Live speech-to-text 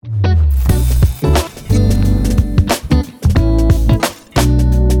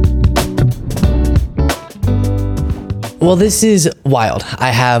Well, this is wild.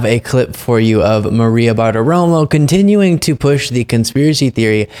 I have a clip for you of Maria Bartiromo continuing to push the conspiracy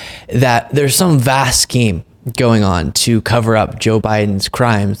theory that there's some vast scheme going on to cover up Joe Biden's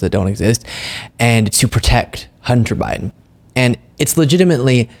crimes that don't exist and to protect Hunter Biden. And it's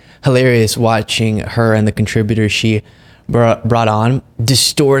legitimately hilarious watching her and the contributors she brought on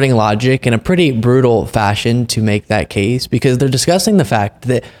distorting logic in a pretty brutal fashion to make that case, because they're discussing the fact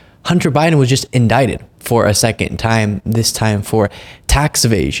that Hunter Biden was just indicted for a second time, this time for tax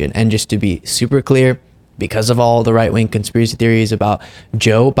evasion. And just to be super clear, because of all the right-wing conspiracy theories about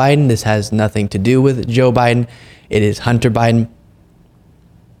Joe Biden, this has nothing to do with Joe Biden. It is Hunter Biden.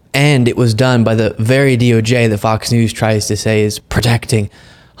 And it was done by the very DOJ that Fox News tries to say is protecting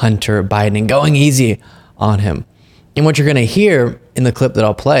Hunter Biden and going easy on him. And what you're going to hear in the clip that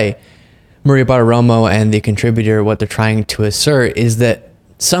I'll play, Maria Bartiromo and the contributor, what they're trying to assert is that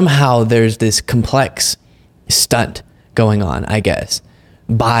somehow there's this complex stunt going on, I guess,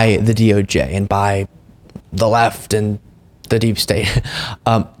 by the DOJ and by the left and the deep state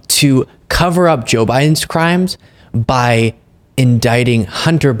to cover up Joe Biden's crimes by indicting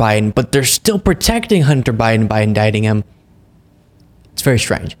Hunter Biden, but they're still protecting Hunter Biden by indicting him. It's very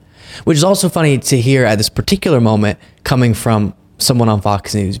strange, which is also funny to hear at this particular moment coming from someone on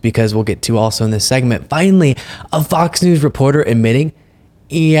Fox News, because we'll get to also in this segment, finally, a Fox News reporter admitting,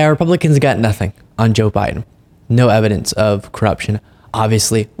 yeah, Republicans got nothing on Joe Biden. No evidence of corruption.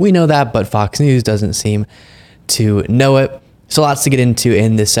 Obviously, we know that, but Fox News doesn't seem to know it. So lots to get into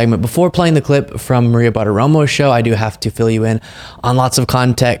in this segment. Before playing the clip from Maria Bartiromo's show, I do have to fill you in on lots of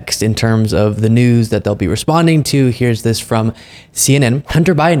context in terms of the news that they'll be responding to. Here's this from CNN.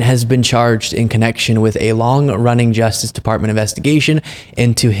 Hunter Biden has been charged in connection with a long-running Justice Department investigation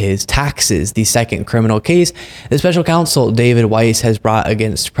into his taxes, the second criminal case the special counsel David Weiss has brought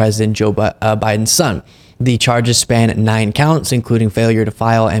against President Joe Biden's son. The charges span 9 counts, including failure to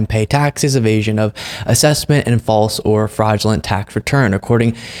file and pay taxes, evasion of assessment, and false or fraudulent tax return.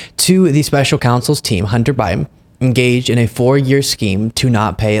 According to the special counsel's team, Hunter Biden engaged in a 4-year scheme to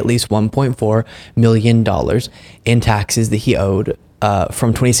not pay at least $1.4 million in taxes that he owed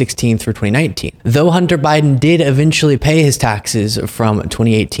from 2016 through 2019. Though Hunter Biden did eventually pay his taxes from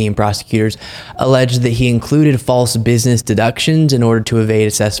 2018, prosecutors alleged that he included false business deductions in order to evade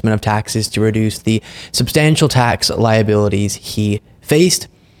assessment of taxes to reduce the substantial tax liabilities he faced.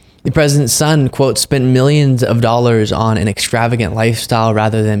 The president's son, quote, spent millions of dollars on an extravagant lifestyle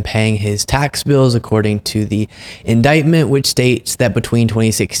rather than paying his tax bills, according to the indictment, which states that between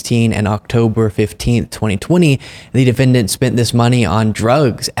 2016 and October 15th, 2020, the defendant spent this money on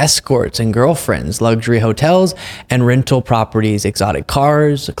drugs, escorts and girlfriends, luxury hotels and rental properties, exotic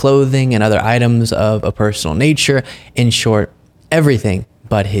cars, clothing, and other items of a personal nature. In short, everything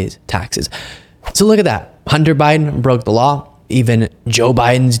but his taxes. So look at that. Hunter Biden broke the law. Even Joe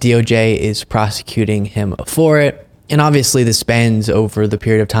Biden's DOJ is prosecuting him for it. And obviously this spans over the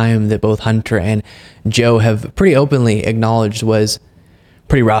period of time that both Hunter and Joe have pretty openly acknowledged was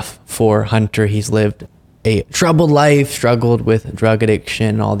pretty rough for Hunter. He's lived a troubled life, struggled with drug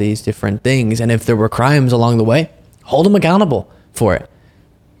addiction, all these different things. And if there were crimes along the way, hold him accountable for it.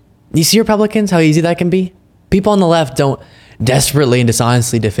 You see, Republicans, how easy that can be? People on the left don't desperately and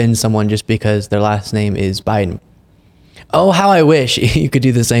dishonestly defend someone just because their last name is Biden. Oh, how I wish you could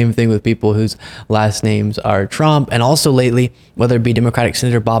do the same thing with people whose last names are Trump. And also lately, whether it be Democratic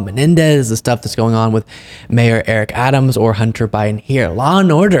Senator Bob Menendez, the stuff that's going on with Mayor Eric Adams or Hunter Biden here. Law and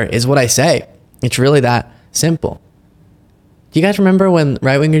order is what I say. It's really that simple. Do you guys remember when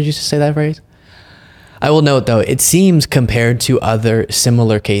right-wingers used to say that phrase? I will note, though, it seems compared to other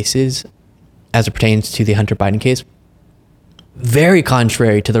similar cases as it pertains to the Hunter Biden case, very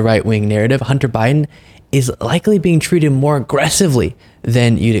contrary to the right-wing narrative, Hunter Biden is likely being treated more aggressively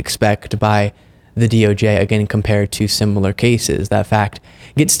than you'd expect by the DOJ, again, compared to similar cases. That fact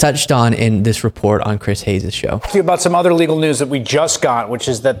gets touched on in this report on Chris Hayes' show. Tell you about some other legal news that we just got, which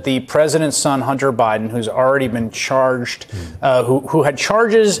is that the president's son, Hunter Biden, who's already been charged, who had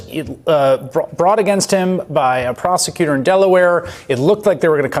charges brought against him by a prosecutor in Delaware. It looked like they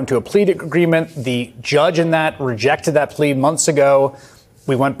were going to come to a plea agreement. The judge in that rejected that plea months ago.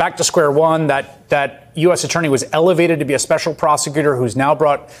 We went back to square one. That U.S. attorney was elevated to be a special prosecutor who's now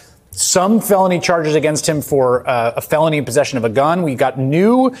brought some felony charges against him for a felony in possession of a gun. We got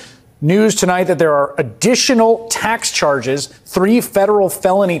new news tonight that there are additional tax charges, 3 federal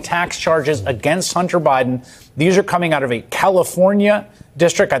felony tax charges against Hunter Biden. These are coming out of a California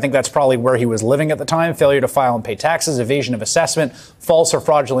district. I think that's probably where he was living at the time. Failure to file and pay taxes, evasion of assessment, false or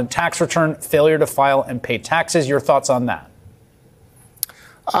fraudulent tax return, failure to file and pay taxes. Your thoughts on that?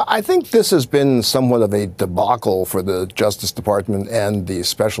 I think this has been somewhat of a debacle for the Justice Department and the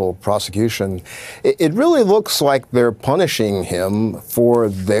special prosecution. It really looks like they're punishing him for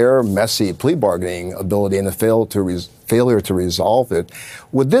their messy plea bargaining ability and the failure to resolve it.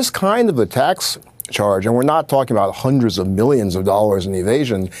 With this kind of a tax charge, and we're not talking about hundreds of millions of dollars in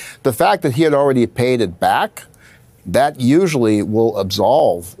evasion, the fact that he had already paid it back, that usually will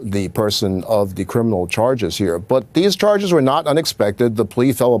absolve the person of the criminal charges here. But these charges were not unexpected. The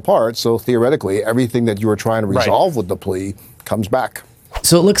plea fell apart, so theoretically, everything that you were trying to resolve with the plea comes back.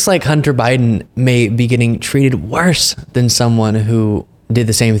 So it looks like Hunter Biden may be getting treated worse than someone who did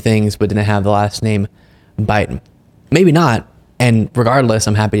the same things but didn't have the last name Biden. Maybe not, and regardless,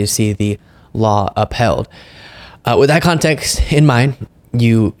 I'm happy to see the law upheld. With that context in mind,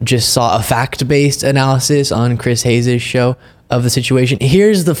 you just saw a fact-based analysis on Chris Hayes' show of the situation.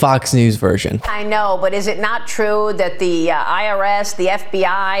 Here's the Fox News version. I know, but is it not true that the IRS, the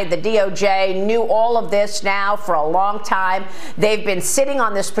FBI, the DOJ knew all of this now for a long time? They've been sitting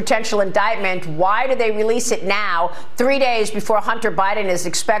on this potential indictment. Why do they release it now, 3 days before Hunter Biden is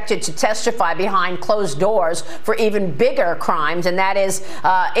expected to testify behind closed doors for even bigger crimes, and that is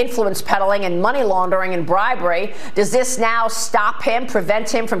influence peddling and money laundering and bribery? Does this now stop him,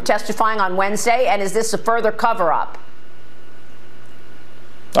 prevent him from testifying on Wednesday, and is this a further cover-up?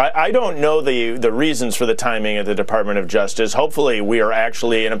 I don't know the reasons for the timing of the Department of Justice. Hopefully, we are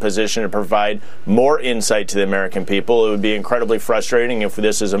actually in a position to provide more insight to the American people. It would be incredibly frustrating if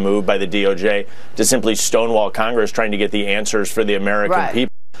this is a move by the DOJ to simply stonewall Congress trying to get the answers for the American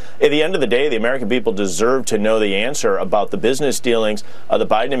people. At the end of the day, the American people deserve to know the answer about the business dealings of the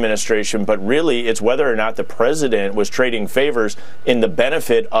Biden administration, but really it's whether or not the president was trading favors in the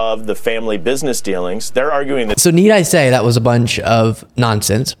benefit of the family business dealings. They're arguing that. So need I say that was a bunch of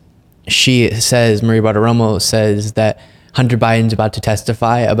nonsense. She says, Maria Bartiromo says that Hunter Biden's about to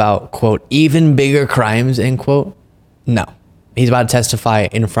testify about, quote, even bigger crimes, end quote. No, he's about to testify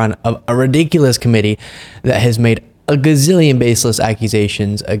in front of a ridiculous committee that has made a gazillion baseless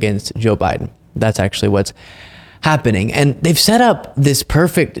accusations against Joe Biden. That's actually what's happening. And they've set up this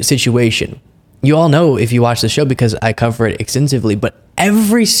perfect situation. You all know if you watch the show because I cover it extensively, but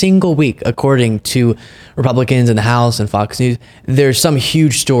every single week, according to Republicans in the House and Fox News, there's some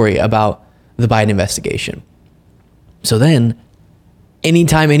huge story about the Biden investigation. So then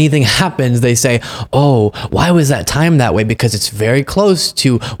anytime anything happens, they say, oh, why was that timed that way? Because it's very close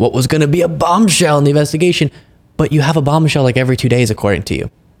to what was going to be a bombshell in the investigation. But you have a bombshell like every 2 days, according to you.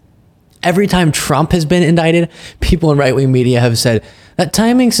 Every time Trump has been indicted, people in right-wing media have said that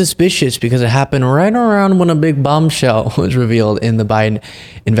timing's suspicious because it happened right around when a big bombshell was revealed in the Biden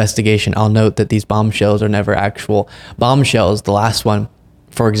investigation. I'll note that these bombshells are never actual bombshells. The last one,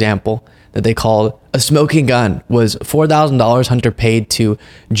 for example, that they called a smoking gun was $4,000 Hunter paid to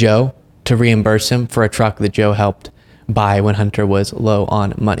Joe to reimburse him for a truck that Joe helped buy when Hunter was low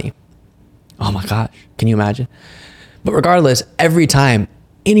on money. Oh my gosh, can you imagine? But regardless, every time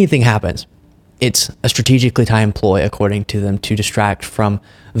anything happens, it's a strategically timed ploy, according to them, to distract from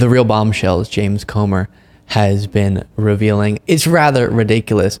the real bombshells James Comer has been revealing. It's rather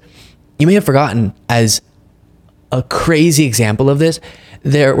ridiculous. You may have forgotten, as a crazy example of this,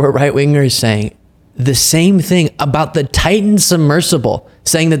 there were right-wingers saying the same thing about the Titan submersible,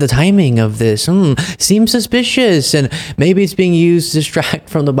 saying that the timing of this seems suspicious and maybe it's being used to distract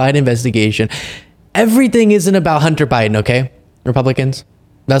from the Biden investigation. Everything isn't about Hunter Biden, okay, Republicans?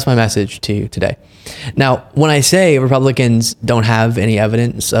 That's my message to you today. Now, when I say Republicans don't have any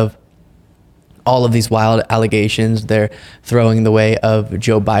evidence of all of these wild allegations they're throwing in the way of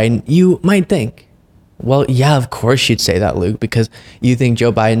Joe Biden, you might think, well, yeah, of course you'd say that, Luke, because you think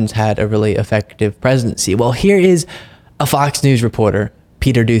Joe Biden's had a really effective presidency. Well, here is a Fox News reporter,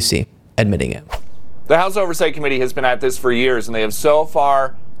 Peter Doocy, admitting it. The House Oversight Committee has been at this for years, and they have so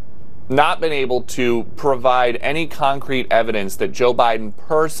far not been able to provide any concrete evidence that Joe Biden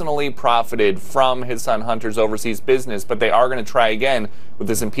personally profited from his son Hunter's overseas business, but they are going to try again with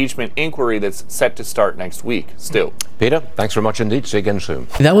this impeachment inquiry that's set to start next week. Stu. Peter, thanks very much indeed. See you again soon.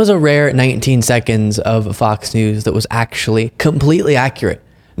 That was a rare 19 seconds of Fox News that was actually completely accurate.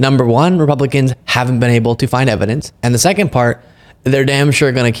 Number one, Republicans haven't been able to find evidence. And the second part, they're damn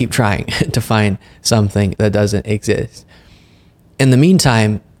sure going to keep trying to find something that doesn't exist. In the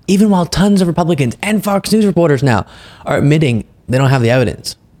meantime, even while tons of Republicans and Fox News reporters now are admitting they don't have the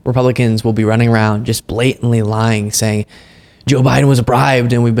evidence, Republicans will be running around just blatantly lying, saying Joe Biden was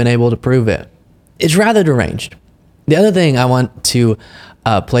bribed and we've been able to prove it. It's rather deranged. The other thing I want to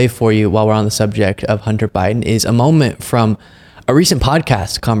play for you while we're on the subject of Hunter Biden is a moment from a recent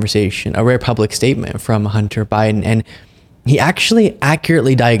podcast conversation, a rare public statement from Hunter Biden. And he actually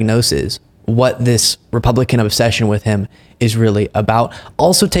accurately diagnoses what this Republican obsession with him is really about.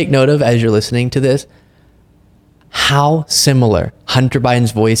 Also take note of, as you're listening to this, how similar Hunter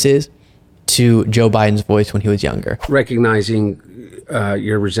Biden's voice is to Joe Biden's voice when he was younger. Recognizing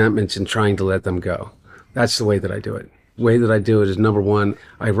your resentments and trying to let them go. That's the way that I do it. The way that I do it is, number one,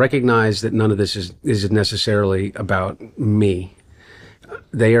 I recognize that none of this is necessarily about me.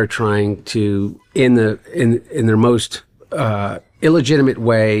 They are trying to, in their most illegitimate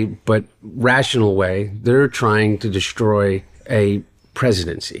way, but rational way, they're trying to destroy a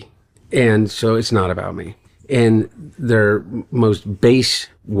presidency. And so it's not about me. In their most base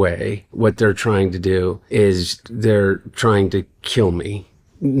way, what they're trying to do is they're trying to kill me,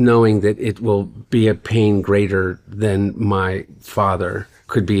 knowing that it will be a pain greater than my father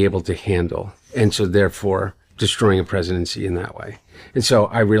could be able to handle. And so therefore destroying a presidency in that way. And so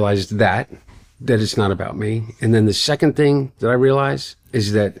I realized that it's not about me. And then the second thing that I realized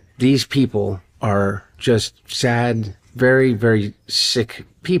is that these people are just sad, very, very sick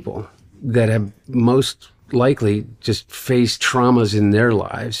people that have most likely just faced traumas in their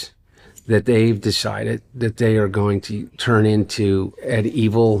lives that they've decided that they are going to turn into an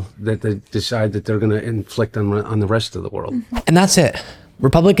evil that they decide that they're going to inflict on the rest of the world. And that's it.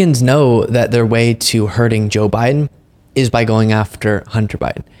 Republicans know that their way to hurting Joe Biden is by going after Hunter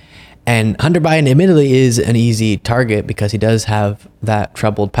Biden. And Hunter Biden admittedly is an easy target because he does have that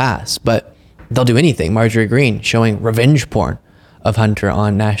troubled past, but they'll do anything. Marjorie Greene showing revenge porn of Hunter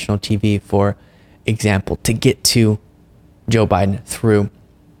on national TV, for example, to get to Joe Biden through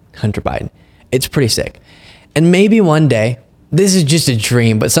Hunter Biden. It's pretty sick. And maybe one day, this is just a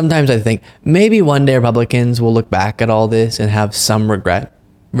dream, but sometimes I think maybe one day Republicans will look back at all this and have some regret,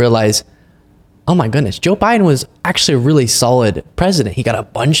 realize, oh my goodness, Joe Biden was actually a really solid president. He got a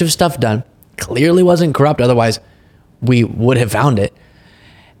bunch of stuff done, clearly wasn't corrupt, otherwise we would have found it.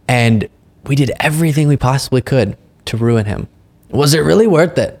 And we did everything we possibly could to ruin him. Was it really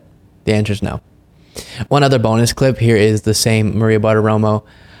worth it? The answer is no. One other bonus clip here is the same Maria Bartiromo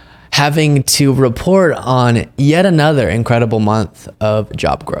having to report on yet another incredible month of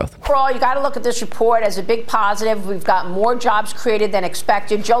job growth. Overall, you got to look at this report as a big positive. We've got more jobs created than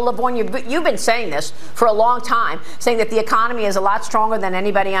expected. Joe LaVorgna, you've been saying this for a long time, saying that the economy is a lot stronger than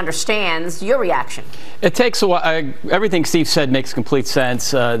anybody understands. Your reaction? It takes a while. Everything Steve said makes complete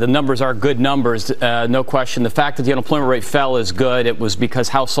sense. The numbers are good numbers, no question. The fact that the unemployment rate fell is good. It was because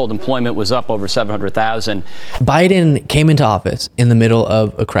household employment was up over 700,000. Biden came into office in the middle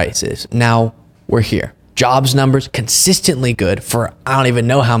of a crisis. Now we're here. Jobs numbers consistently good for I don't even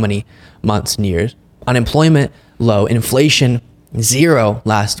know how many months and years. Unemployment low. Inflation 0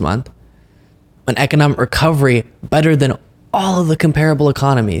 last month. An economic recovery better than all of the comparable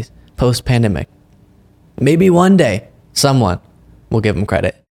economies post-pandemic. Maybe one day someone will give him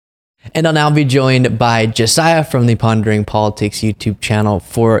credit. And I'll now be joined by Josiah from the Pondering Politics YouTube channel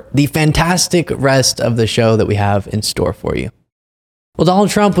for the fantastic rest of the show that we have in store for you. Well, Donald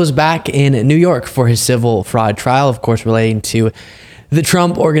Trump was back in New York for his civil fraud trial, of course, relating to the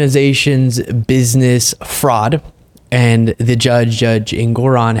Trump Organization's business fraud. And the Judge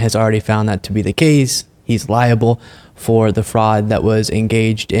Engoron, has already found that to be the case. He's liable for the fraud that was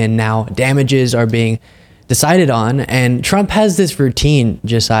engaged in. Now, damages are being decided on. And Trump has this routine,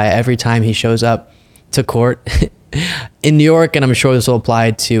 Josiah, every time he shows up to court in New York, and I'm sure this will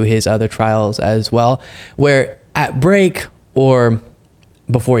apply to his other trials as well, where at break or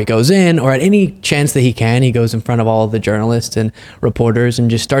before he goes in, or at any chance that he can, he goes in front of all of the journalists and reporters and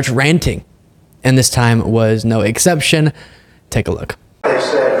just starts ranting. And this time was no exception. Take a look. They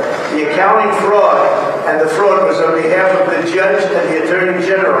said the accounting fraud, and the fraud was on behalf of the judge and the attorney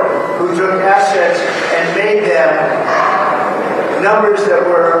general, who took assets and made them numbers that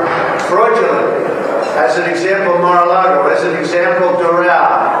were fraudulent. As an example, Mar-a-Lago. As an example,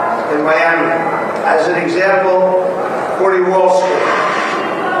 Doral in Miami. As an example, 40 Wall Street.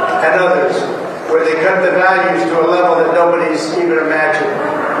 And others, where they cut the values to a level that nobody's even imagined.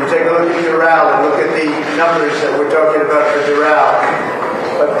 You take a look at Doral and look at the numbers that we're talking about for Doral.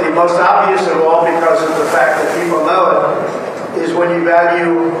 But the most obvious of all, because of the fact that people know it, is when you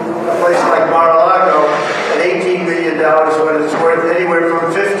value a place like Mar-a-Lago at $18 million when it's worth anywhere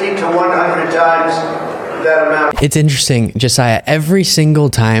from 50 to 100 times that amount. It's interesting, Josiah, every single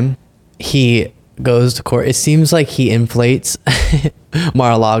time he goes to court, it seems like he inflates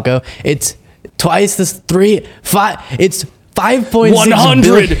Mar-a-Lago. It's twice this, 5.6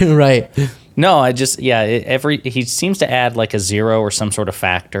 billion, right? No, he seems to add like a zero or some sort of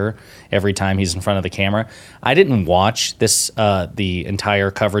factor every time he's in front of the camera. I didn't watch this the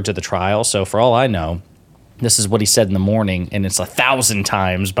entire coverage of the trial, so for all I know, This is what he said in the morning, and it's 1,000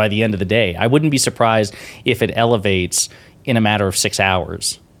 times by the end of the day. I wouldn't be surprised if it elevates in a matter of 6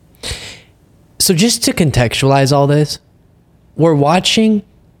 hours. So just to contextualize all this, we're watching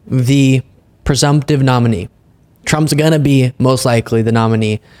the presumptive nominee. Trump's going to be most likely the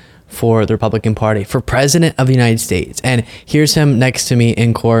nominee for the Republican Party for president of the United States. And here's him next to me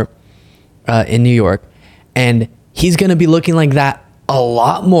in court in New York. And he's going to be looking like that a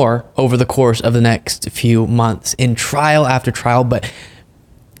lot more over the course of the next few months in trial after trial. But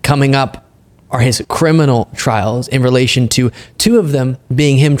coming up are his criminal trials in relation to two of them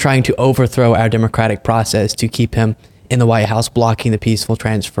being him trying to overthrow our democratic process to keep him in the White House, blocking the peaceful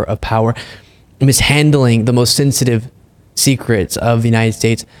transfer of power, mishandling the most sensitive secrets of the United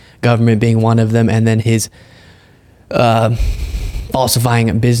States government being one of them, and then his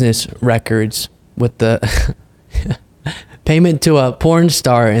falsifying business records with the payment to a porn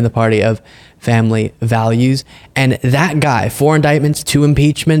star in the party of family values. And that guy, 4 indictments, 2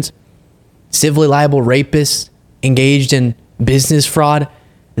 impeachments, civilly liable rapist, engaged in business fraud.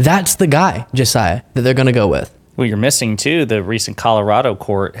 That's the guy, Josiah, that they're going to go with. Well, you're missing, too, the recent Colorado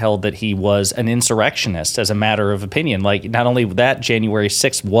court held that he was an insurrectionist as a matter of opinion. Like, not only that, January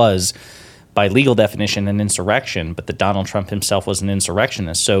 6th was, by legal definition, an insurrection, but that Donald Trump himself was an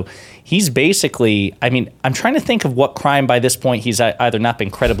insurrectionist. So he's basically, I mean, I'm trying to think of what crime by this point he's either not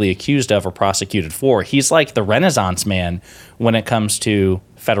been credibly accused of or prosecuted for. He's like the Renaissance man when it comes to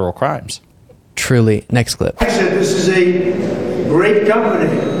federal crimes. Truly. Next clip. I said this is a great company,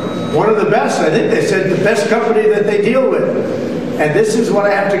 one of the best. I think they said the best company that they deal with. And this is what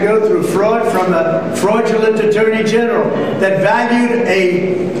I have to go through, fraud from a fraudulent attorney general that valued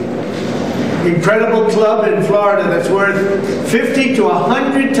a incredible club in Florida that's worth 50 to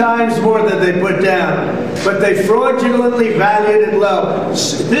 100 times more than they put down. But they fraudulently valued it low.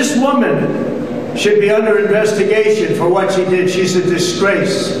 This woman should be under investigation for what she did. She's a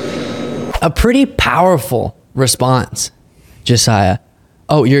disgrace. A pretty powerful response, Josiah.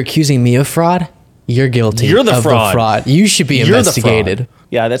 Oh, you're accusing me of fraud? You're guilty. You're the of fraud. The fraud. You should be investigated.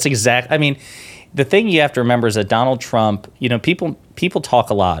 Yeah, that's exact. I mean, the thing you have to remember is that Donald Trump, you know, people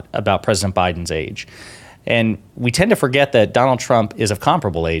talk a lot about President Biden's age. And we tend to forget that Donald Trump is of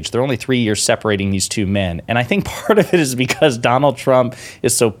comparable age. There are only 3 years separating these two men. And I think part of it is because Donald Trump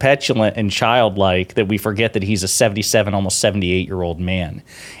is so petulant and childlike that we forget that he's a 77, almost 78-year-old man.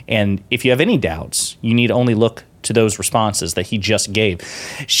 And if you have any doubts, you need only look to those responses that he just gave.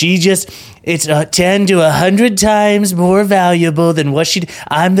 It's 10 to 100 times more valuable than what she did.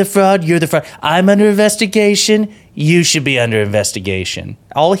 I'm the fraud, you're the fraud. I'm under investigation, you should be under investigation.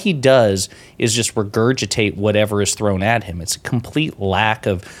 All he does is just regurgitate whatever is thrown at him. It's a complete lack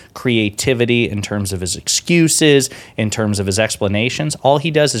of creativity in terms of his excuses, in terms of his explanations. All he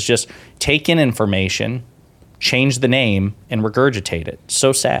does is just take in information, change the name, and regurgitate it.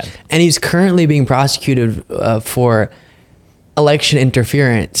 So sad. And he's currently being prosecuted for election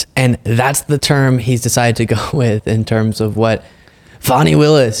interference. And that's the term he's decided to go with in terms of what Fani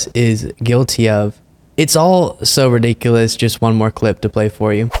Willis is guilty of. It's all so ridiculous. Just one more clip to play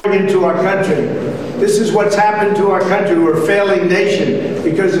for you. Into our country. This is what's happened to our country. We're a failing nation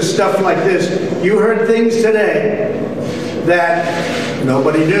because of stuff like this. You heard things today that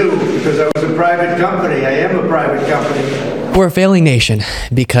nobody knew because I was a private company. I am a private company. We're a failing nation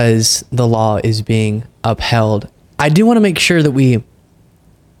because the law is being upheld. I do want to make sure that we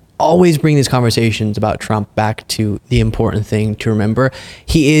always bring these conversations about Trump back to the important thing to remember.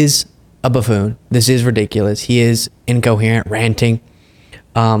 He is a buffoon. This is ridiculous. He is incoherent, ranting.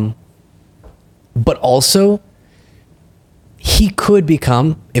 But also, he could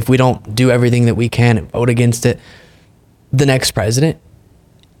become, if we don't do everything that we can and vote against it, the next president,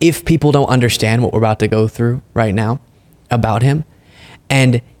 if people don't understand what we're about to go through right now about him.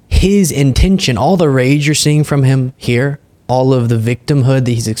 And his intention, all the rage you're seeing from him here, all of the victimhood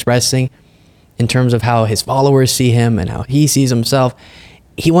that he's expressing in terms of how his followers see him and how he sees himself,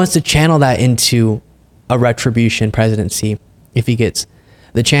 he wants to channel that into a retribution presidency if he gets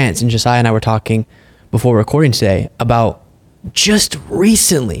the chance. And Josiah and I were talking before recording today about just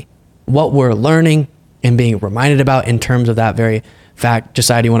recently what we're learning and being reminded about in terms of that very fact.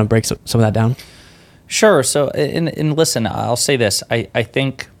 Josiah, do you want to break some of that down? Sure. So, and listen, I'll say this. I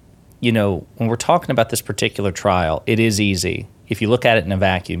think, you know, when we're talking about this particular trial, it is easy. If you look at it in a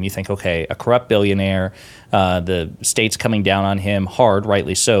vacuum, you think, okay, a corrupt billionaire, the state's coming down on him hard,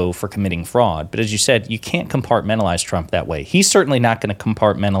 rightly so, for committing fraud. But as you said, you can't compartmentalize Trump that way. He's certainly not going to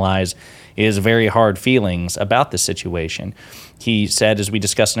compartmentalize his very hard feelings about the situation. He said, as we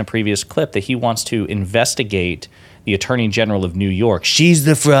discussed in a previous clip, that he wants to investigate the Attorney General of New York, she's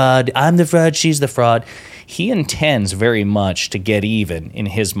the fraud, I'm the fraud, she's the fraud. He intends very much to get even in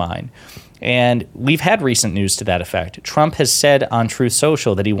his mind. And we've had recent news to that effect. Trump has said on Truth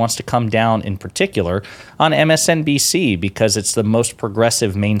Social that he wants to come down, in particular, on MSNBC because it's the most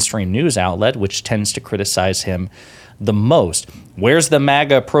progressive mainstream news outlet, which tends to criticize him the most. Where's the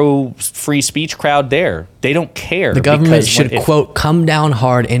MAGA pro-free speech crowd there? They don't care. The government should, quote, come down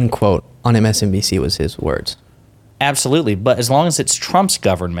hard, end quote, on MSNBC was his words. Absolutely. But as long as it's Trump's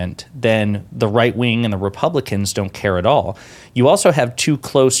government, then the right wing and the Republicans don't care at all. You also have two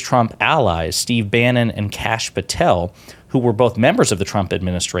close Trump allies, Steve Bannon and Kash Patel, who were both members of the Trump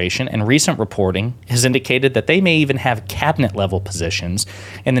administration, and recent reporting has indicated that they may even have cabinet-level positions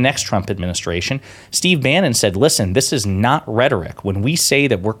in the next Trump administration. Steve Bannon said, listen, this is not rhetoric. When we say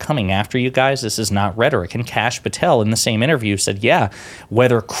that we're coming after you guys, this is not rhetoric. And Kash Patel, in the same interview, said, yeah,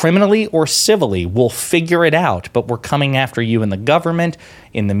 whether criminally or civilly, we'll figure it out, but we're coming after you in the government,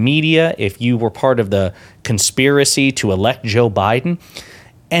 in the media, if you were part of the conspiracy to elect Joe Biden.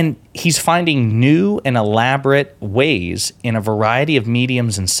 And he's finding new and elaborate ways in a variety of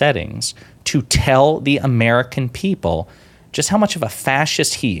mediums and settings to tell the American people just how much of a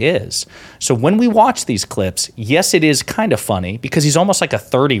fascist he is. So when we watch these clips, yes, it is kind of funny because he's almost like a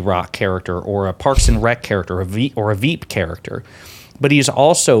 30 Rock character or a Parks and Rec character or a Veep character. But he's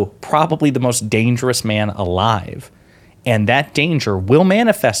also probably the most dangerous man alive. And that danger will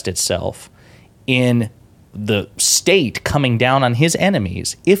manifest itself in the state coming down on his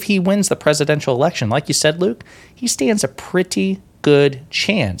enemies. If he wins the presidential election, like you said, Luke, he stands a pretty good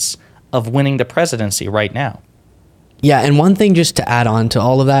chance of winning the presidency right now. Yeah, and one thing just to add on to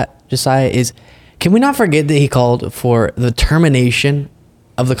all of that, Josiah, is can we not forget that he called for the termination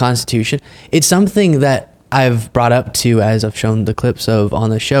of the Constitution? It's something that I've brought up to, as I've shown the clips of on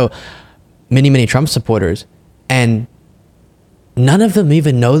the show, many Trump supporters, and none of them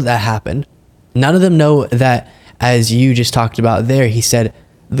even know that happened. None of them know that, as you just talked about there, he said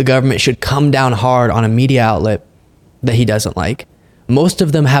the government should come down hard on a media outlet that he doesn't like. Most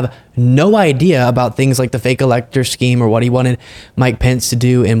of them have no idea about things like the fake elector scheme or what he wanted Mike Pence to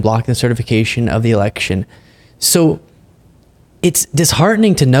do in blocking the certification of the election. So it's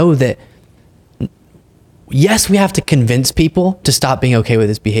disheartening to know that, yes, we have to convince people to stop being okay with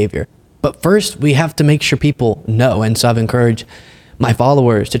this behavior. But first, we have to make sure people know. And so I've encouraged my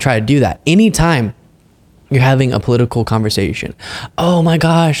followers to try to do that. Anytime you're having a political conversation, oh my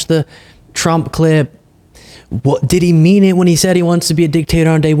gosh, the Trump clip, what did he mean it when he said he wants to be a dictator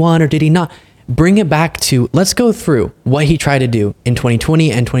on day one, or did he not? Bring it back to, let's go through what he tried to do in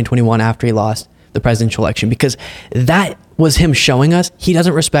 2020 and 2021 after he lost the presidential election, because that was him showing us he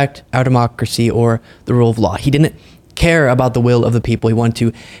doesn't respect our democracy or the rule of law. He didn't care about the will of the people. He wanted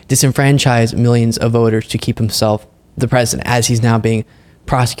to disenfranchise millions of voters to keep himself the president, as he's now being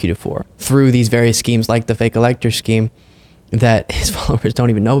prosecuted for through these various schemes like the fake elector scheme that his followers don't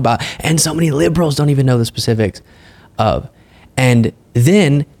even know about, and so many liberals don't even know the specifics of. And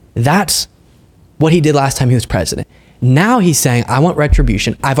then that's what he did last time he was president. Now he's saying, I want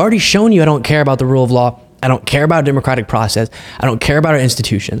retribution. I've already shown you I don't care about the rule of law. I don't care about a democratic process. I don't care about our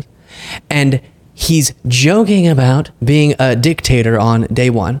institutions. And he's joking about being a dictator on day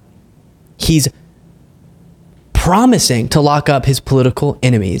one. He's promising to lock up his political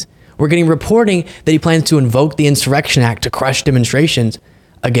enemies. We're getting reporting that he plans to invoke the Insurrection Act to crush demonstrations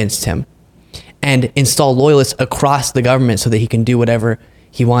against him and install loyalists across the government so that he can do whatever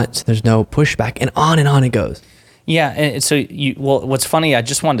he wants. There's no pushback, and on it goes. Yeah, and so what's funny, I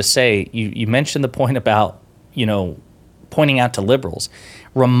just wanted to say, you mentioned the point about, pointing out to liberals,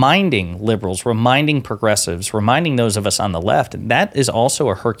 reminding liberals, reminding progressives, reminding those of us on the left, that is also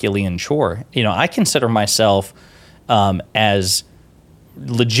a Herculean chore. I consider myself as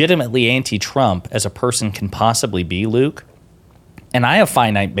legitimately anti-Trump as a person can possibly be, Luke. And I have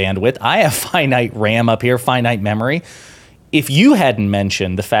finite bandwidth. I have finite RAM up here, finite memory. If you hadn't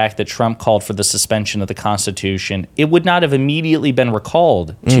mentioned the fact that Trump called for the suspension of the Constitution, it would not have immediately been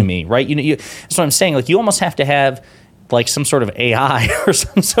recalled to me, right? That's what I'm saying. Like, you almost have to have like some sort of AI or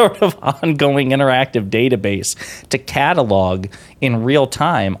some sort of ongoing interactive database to catalog in real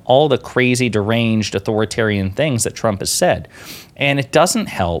time all the crazy, deranged, authoritarian things that Trump has said. And it doesn't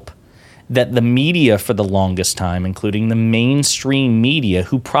help that the media for the longest time, including the mainstream media,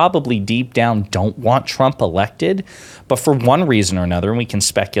 who probably deep down don't want Trump elected, but for one reason or another, and we can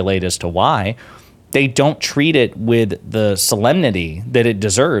speculate as to why, they don't treat it with the solemnity that it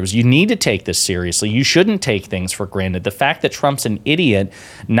deserves. You need to take this seriously. You shouldn't take things for granted. The fact that Trump's an idiot,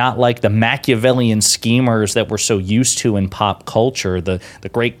 not like the Machiavellian schemers that we're so used to in pop culture, the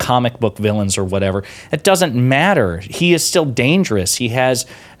great comic book villains or whatever, it doesn't matter. He is still dangerous. He has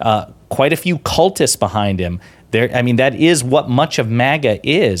quite a few cultists behind him. That is what much of MAGA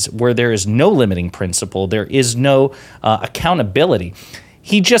is, where there is no limiting principle. There is no accountability.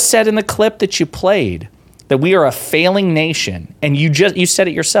 He just said in the clip that you played that we are a failing nation, and you said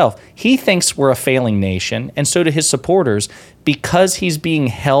it yourself. He thinks we're a failing nation, and so do his supporters, because he's being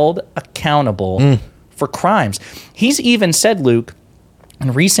held accountable for crimes. He's even said, Luke,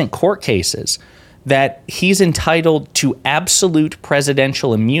 in recent court cases, that he's entitled to absolute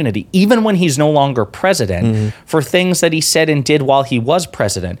presidential immunity, even when he's no longer president, for things that he said and did while he was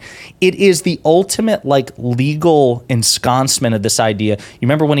president. It is the ultimate legal ensconcement of this idea. You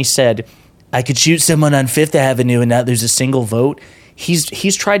remember when he said, I could shoot someone on Fifth Avenue and not lose a single vote?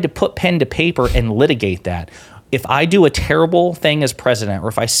 He's tried to put pen to paper and litigate that. If I do a terrible thing as president, or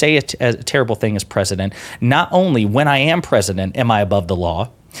if I say a terrible thing as president, not only when I am president am I above the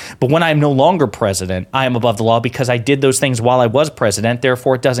law, but when I am no longer president, I am above the law because I did those things while I was president,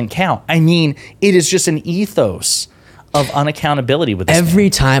 therefore it doesn't count. I mean, it is just an ethos of unaccountability with this Every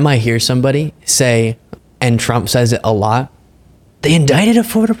time I hear somebody say, and Trump says it a lot, they indicted a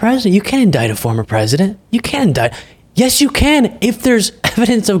former president. You can't indict a former president. You can't indict. Yes, you can if there's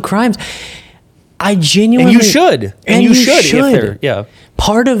evidence of crimes. I genuinely... And you should. And you should. If they're, yeah.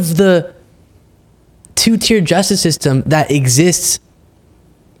 Part of the two-tier justice system that exists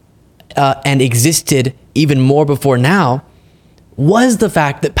and existed even more before now was the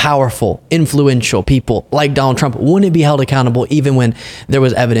fact that powerful, influential people like Donald Trump wouldn't be held accountable even when there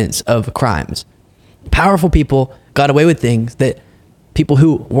was evidence of crimes. Powerful people got away with things that people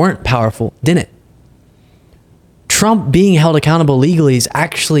who weren't powerful didn't. Trump being held accountable legally is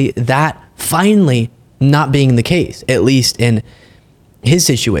actually that finally not being the case, at least in his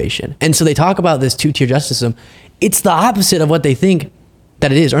situation. And so they talk about this two-tier justice system. It's the opposite of what they think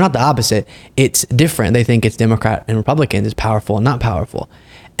that it is, or not the opposite. It's different. They think it's Democrat and Republican, it's powerful and not powerful.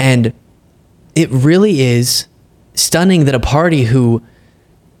 And it really is stunning that a party who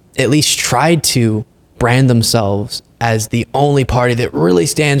at least tried to brand themselves as the only party that really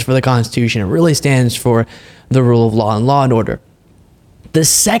stands for the Constitution, and really stands for the rule of law and law and order, the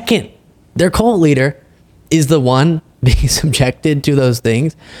second their cult leader is the one being subjected to those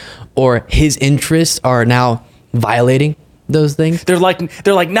things, or his interests are now violating those things. They're like,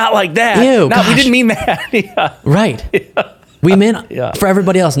 not like that. Ew, no, we didn't mean that. Yeah. Right. Yeah. We meant for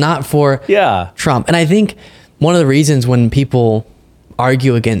everybody else, not for Trump. And I think one of the reasons when people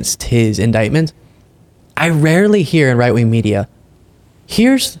argue against his indictments, I rarely hear in right-wing media,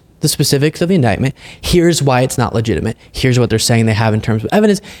 here's the specifics of the indictment, here's why it's not legitimate, here's what they're saying they have in terms of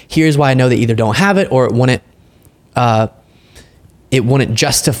evidence, here's why I know they either don't have it or it wouldn't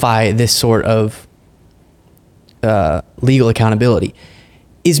justify this sort of legal accountability,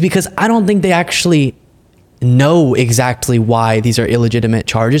 is because I don't think they actually know exactly why these are illegitimate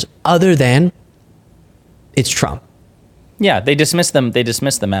charges, other than it's Trump. Yeah, they dismiss them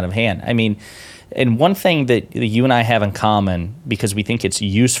out of hand. I mean, and one thing that you and I have in common, because we think it's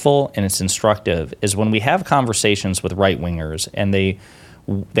useful and it's instructive, is when we have conversations with right-wingers and they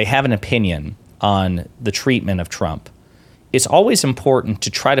have an opinion on the treatment of Trump, it's always important to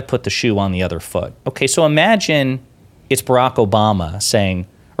try to put the shoe on the other foot. Okay, so imagine it's Barack Obama saying,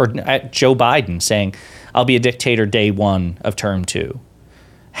 or Joe Biden saying, I'll be a dictator day one of term two.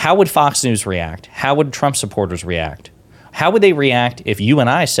 How would Fox News react? How would Trump supporters react? How would they react if you and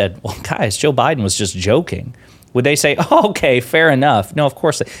I said, well, guys, Joe Biden was just joking? Would they say, oh, okay, fair enough? No, of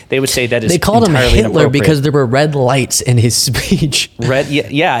course they would say that is entirely inappropriate. They called him Hitler because there were red lights in his speech.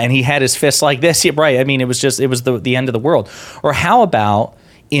 Yeah, and he had his fists like this. Yeah, right. I mean, it was the end of the world. Or how about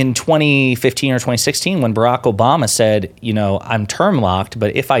in 2015 or 2016 when Barack Obama said, I'm term locked,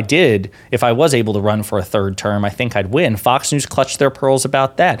 but if I was able to run for a third term, I think I'd win. Fox News clutched their pearls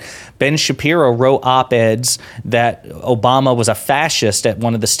about that. Ben Shapiro wrote op-eds that Obama was a fascist at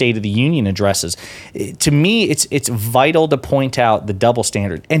one of the State of the Union addresses. To me, it's vital to point out the double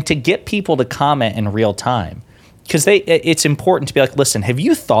standard and to get people to comment in real time. Because it's important to be like, listen, have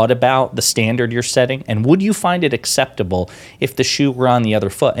you thought about the standard you're setting? And would you find it acceptable if the shoe were on the other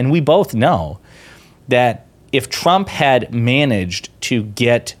foot? And we both know that if Trump had managed to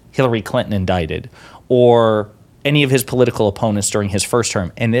get Hillary Clinton indicted, or any of his political opponents during his first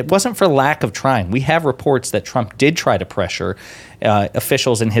term. And it wasn't for lack of trying. We have reports that Trump did try to pressure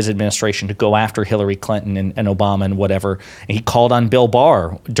officials in his administration to go after Hillary Clinton and Obama and whatever. And he called on Bill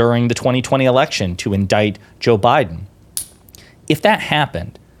Barr during the 2020 election to indict Joe Biden. If that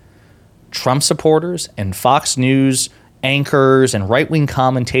happened, Trump supporters and Fox News anchors and right-wing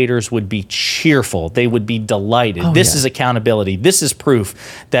commentators would be cheerful. They would be delighted. This is accountability. This is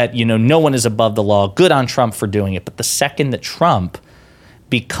proof that, no one is above the law. Good on Trump for doing it. But the second that Trump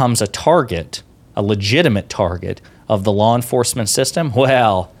becomes a target, a legitimate target of the law enforcement system,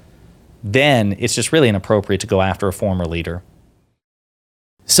 well, then it's just really inappropriate to go after a former leader.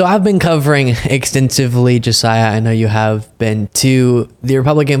 So I've been covering extensively, Josiah, I know you have been, to the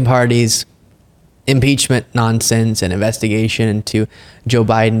Republican Party's impeachment nonsense and investigation into Joe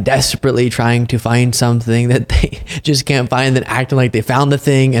Biden desperately trying to find something that they just can't find, then acting like they found the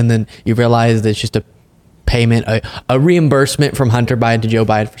thing, and then you realize that it's just a payment, a reimbursement from Hunter Biden to Joe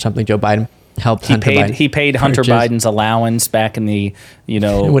Biden for something Joe Biden helped Hunter Biden. He paid Hunter Biden's allowance back in the,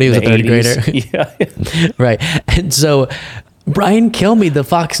 when he was a third 80s. grader. Yeah. Right. And so Brian Kilmeade, the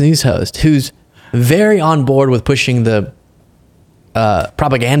Fox News host, who's very on board with pushing the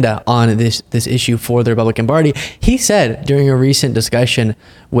propaganda on this issue for the Republican Party, he said during a recent discussion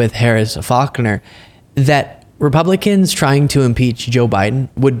with Harris Faulkner that Republicans trying to impeach Joe Biden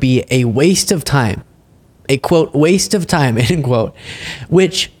would be a waste of time, a quote, waste of time, end quote,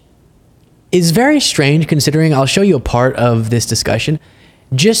 which is very strange considering, I'll show you a part of this discussion.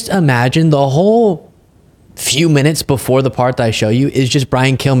 Just imagine the whole few minutes before the part that I show you is just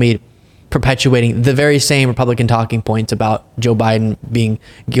Brian Kilmeade perpetuating the very same Republican talking points about Joe Biden being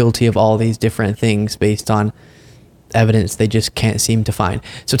guilty of all these different things based on evidence they just can't seem to find.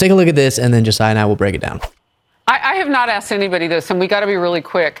 So take a look at this, and then Josiah and I will break it down. I have not asked anybody this, and we got to be really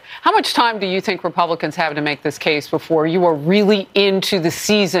quick. How much time do you think Republicans have to make this case before you are really into the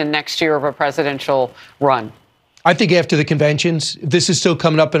season next year of a presidential run? I think after the conventions, this is still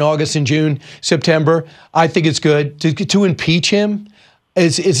coming up in August and June, September. I think it's good to impeach him.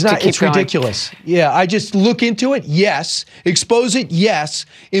 It's ridiculous. Yeah, I just look into it. Yes. Expose it. Yes.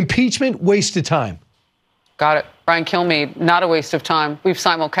 Impeachment, waste of time. Got it. Brian Kilmeade, not a waste of time. We've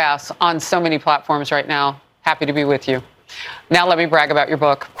simulcast on so many platforms right now. Happy to be with you. Now let me brag about your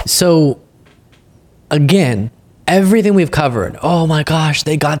book. So, again, everything we've covered. Oh my gosh,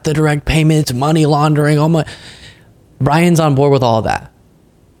 they got the direct payments, money laundering. Brian's on board with all of that.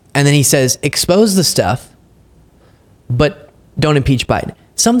 And then he says, expose the stuff, but don't impeach Biden.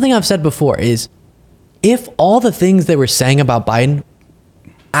 Something I've said before is, if all the things they were saying about Biden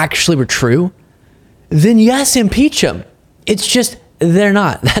actually were true, then yes, impeach him. It's just they're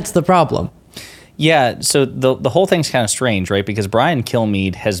not. That's the problem. Yeah, so the whole thing's kind of strange, right? Because Brian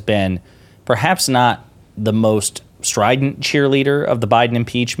Kilmeade has been perhaps not the most strident cheerleader of the Biden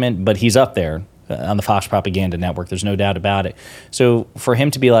impeachment, but he's up there on the Fox Propaganda Network. There's no doubt about it. So for him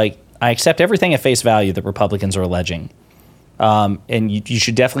to be like, I accept everything at face value that Republicans are alleging, and you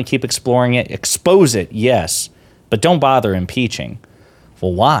should definitely keep exploring it. Expose it, yes, but don't bother impeaching.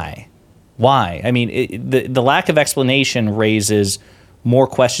 Well, why? Why? I mean, the lack of explanation raises more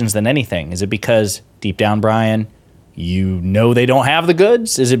questions than anything. Is it because deep down, Brian, you know they don't have the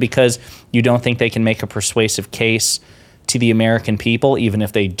goods? Is it because you don't think they can make a persuasive case to the American people, even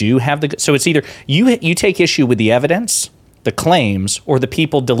if they do have the goods? So it's either you take issue with the evidence, the claims, or the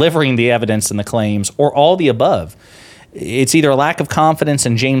people delivering the evidence and the claims, or all the above. It's either a lack of confidence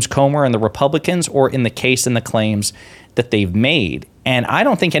in James Comer and the Republicans or in the case and the claims that they've made. And I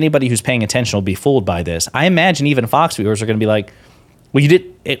don't think anybody who's paying attention will be fooled by this. I imagine even Fox viewers are going to be like, well,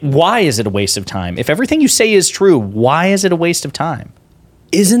 why is it a waste of time? If everything you say is true, why is it a waste of time?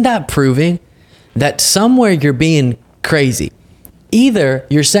 Isn't that proving that somewhere you're being crazy? Either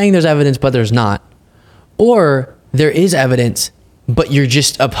you're saying there's evidence, but there's not, or there is evidence, but you're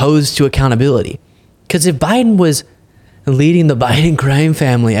just opposed to accountability. Because if Biden was leading the Biden crime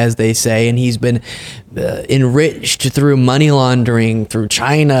family, as they say, and he's been enriched through money laundering, through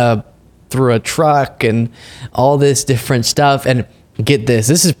China, through a truck, and all this different stuff, and get this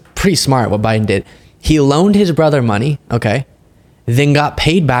is pretty smart what Biden did. He loaned his brother money, okay, then got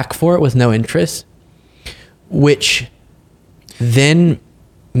paid back for it with no interest, which then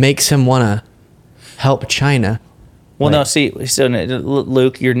makes him want to help China. Well, no, see, so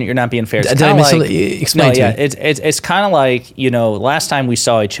Luke, you're not being fair. It's explain to me. It's kind of like, last time we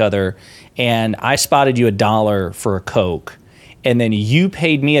saw each other and I spotted you $1 for a Coke, and then you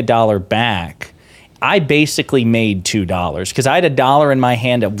paid me $1 back, I basically made $2 because I had $1 in my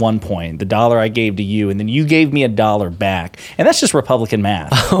hand at one point, the $1 I gave to you, and then you gave me $1 back. And that's just Republican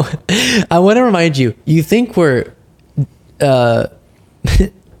math. I want to remind you, you think we're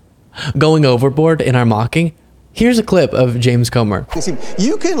going overboard in our mocking? Here's a clip of James Comer.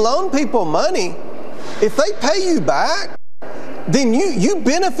 You can loan people money. If they pay you back, then you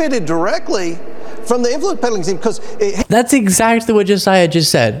benefited directly from the influence peddling scheme. That's exactly what Josiah just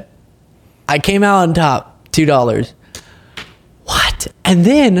said. I came out on top, $2. What? And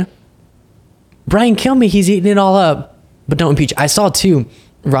then Brian Kilmeade, he's eating it all up, but don't impeach. I saw too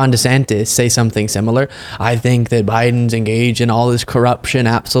Ron DeSantis say something similar. I think that Biden's engaged in all this corruption,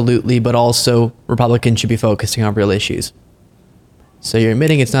 absolutely, but also Republicans should be focusing on real issues. So you're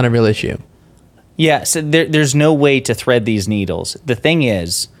admitting it's not a real issue. Yeah, so there's no way to thread these needles. The thing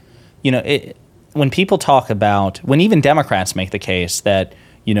is, when people talk about, when even Democrats make the case that,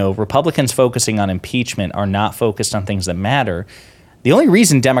 Republicans focusing on impeachment are not focused on things that matter, the only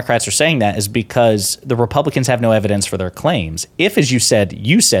reason Democrats are saying that is because the Republicans have no evidence for their claims. If, as you said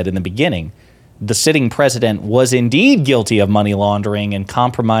in the beginning, the sitting president was indeed guilty of money laundering and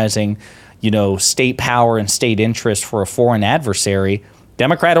compromising, state power and state interest for a foreign adversary,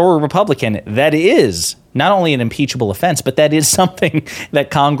 Democrat or Republican, that is not only an impeachable offense, but that is something that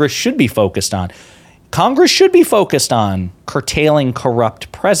Congress should be focused on. Congress should be focused on curtailing corrupt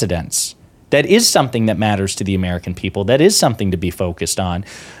presidents. That is something that matters to the American people. That is something to be focused on.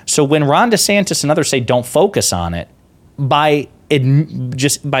 So when Ron DeSantis and others say don't focus on it,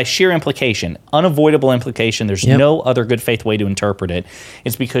 just by sheer implication, unavoidable implication, there's no other good faith way to interpret it.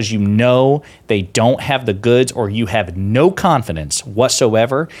 It's because they don't have the goods, or you have no confidence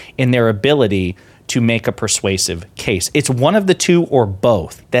whatsoever in their ability to make a persuasive case. It's one of the two or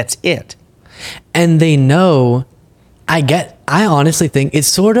both. That's it. And they know, I honestly think it's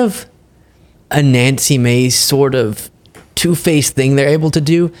sort of a Nancy Mace sort of two-faced thing they're able to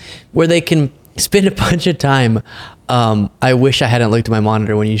do, where they can spend a bunch of time. I wish I hadn't looked at my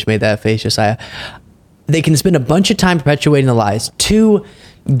monitor when you just made that face, Josiah. They can spend a bunch of time perpetuating the lies to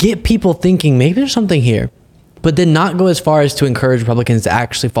get people thinking maybe there's something here, but then not go as far as to encourage Republicans to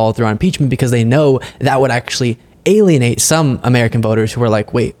actually follow through on impeachment, because they know that would actually alienate some American voters who are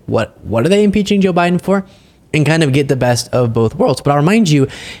like, wait, what are they impeaching Joe Biden for? And kind of get the best of both worlds. But I'll remind you,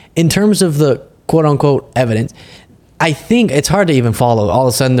 in terms of the quote unquote evidence, I think it's hard to even follow. All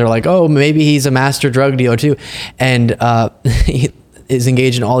of a sudden they're like, oh, maybe he's a master drug dealer too, and he is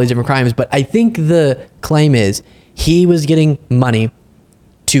engaged in all these different crimes. But I think the claim is he was getting money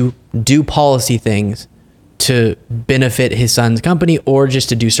to do policy things to benefit his son's company, or just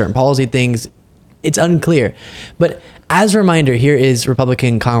to do certain policy things. It's unclear. But as a reminder, here is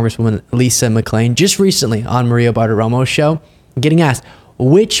Republican Congresswoman Lisa McClain just recently on Maria Bartiromo's show getting asked,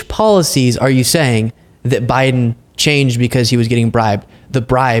 which policies are you saying that Biden changed because he was getting bribed? The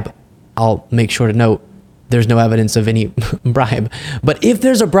bribe, I'll make sure to note, there's no evidence of any bribe. But if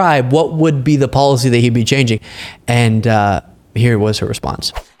there's a bribe, what would be the policy that he'd be changing? And here was her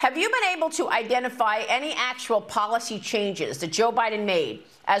response. Have you been able to identify any actual policy changes that Joe Biden made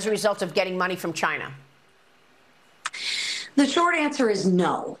as a result of getting money from China? The short answer is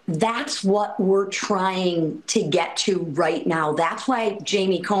no. That's what we're trying to get to right now. That's why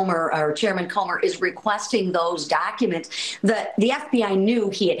Jamie Comer, or Chairman Comer, is requesting those documents that the FBI knew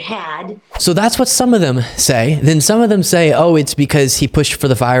he had. So that's what some of them say. Then some of them say, oh, it's because he pushed for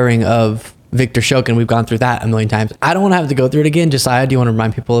the firing of Victor Shokin. We've gone through that a million times. I don't want to have to go through it again. Josiah, do you want to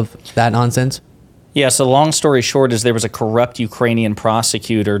remind people of that nonsense? Yeah, so long story short is there was a corrupt Ukrainian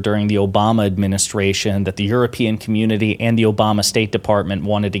prosecutor during the Obama administration that the European community and the Obama State Department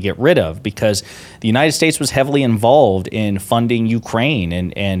wanted to get rid of, because the United States was heavily involved in funding Ukraine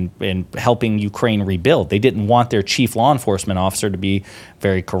and helping Ukraine rebuild. They didn't want their chief law enforcement officer to be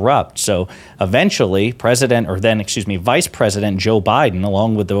very corrupt. So eventually, Vice President Joe Biden,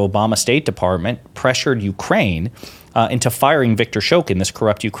 along with the Obama State Department, pressured Ukraine into firing Victor Shokin, this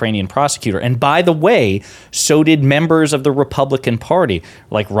corrupt Ukrainian prosecutor. And by the way, so did members of the Republican Party,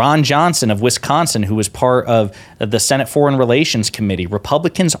 like Ron Johnson of Wisconsin, who was part of the Senate Foreign Relations Committee.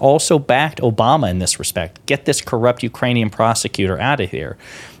 Republicans also backed Obama in this respect. Get this corrupt Ukrainian prosecutor out of here.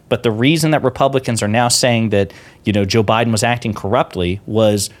 But the reason that Republicans are now saying that, Joe Biden was acting corruptly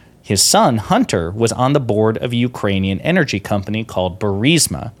was his son, Hunter, was on the board of a Ukrainian energy company called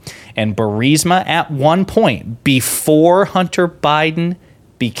Burisma. And Burisma, at one point, before Hunter Biden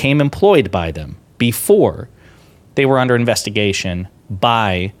became employed by them, before they were under investigation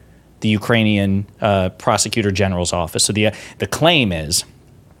by the Ukrainian prosecutor general's office. So the claim is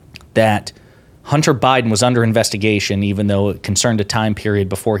that Hunter Biden was under investigation, even though it concerned a time period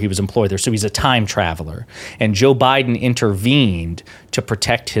before he was employed there. So he's a time traveler. And Joe Biden intervened to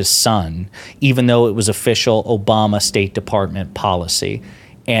protect his son, even though it was official Obama State Department policy.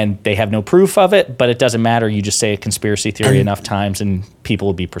 And they have no proof of it, but it doesn't matter. You just say a conspiracy theory enough times and people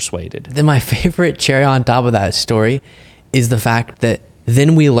will be persuaded. Then my favorite cherry on top of that story is the fact that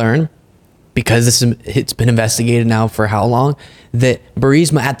then we learn, because it's been investigated now for how long, that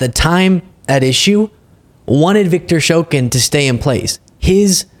Burisma at the time at issue wanted Viktor Shokin to stay in place.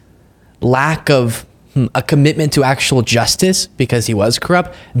 His lack of a commitment to actual justice, because he was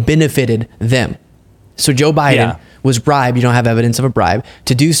corrupt, benefited them. So Joe Biden was bribed, you don't have evidence of a bribe,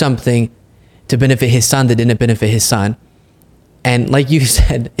 to do something to benefit his son that didn't benefit his son. And like you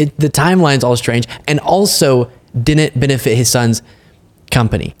said, the timeline's all strange, and also didn't benefit his son's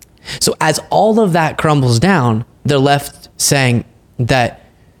company. So as all of that crumbles down, they're left saying that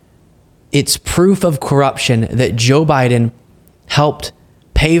it's proof of corruption that Joe Biden helped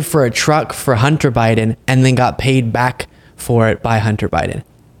pay for a truck for Hunter Biden and then got paid back for it by Hunter Biden.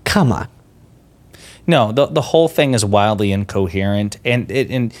 Come on. No, the whole thing is wildly incoherent, and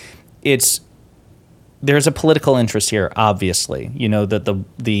there's a political interest here, obviously. You know, that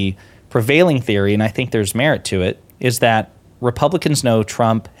the prevailing theory, and I think there's merit to it, is that Republicans know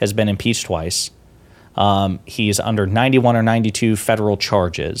Trump has been impeached twice. He's under 91 or 92 federal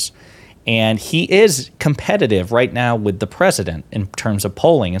charges. And he is competitive right now with the president in terms of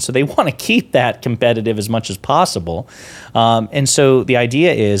polling. And so they want to keep that competitive as much as possible. And so the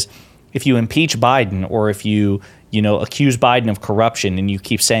idea is, if you impeach Biden, or if you accuse Biden of corruption and you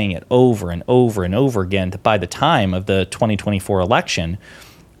keep saying it over and over and over again, that by the time of the 2024 election,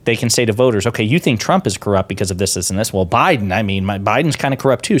 they can say to voters, okay, you think Trump is corrupt because of this, this, and this. Well, Biden's kind of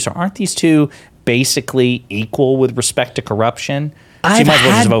corrupt too. So aren't these two basically equal with respect to corruption? I've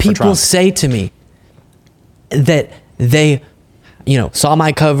had people say to me that they, saw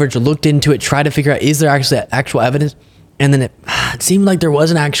my coverage, looked into it, tried to figure out, is there actually actual evidence? And then it seemed like there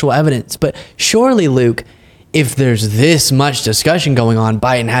wasn't actual evidence. But surely, Luke, if there's this much discussion going on,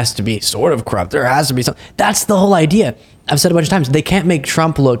 Biden has to be sort of corrupt. There has to be something. That's the whole idea. I've said a bunch of times, they can't make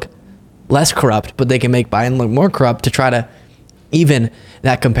Trump look less corrupt, but they can make Biden look more corrupt to try to even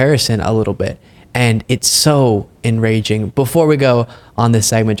that comparison a little bit. And it's so enraging. Before we go on this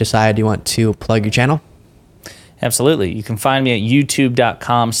segment, Josiah, do you want to plug your channel? Absolutely. You can find me at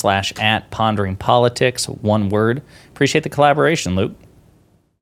youtube.com/@ponderingpolitics, one word. Appreciate the collaboration, Luke.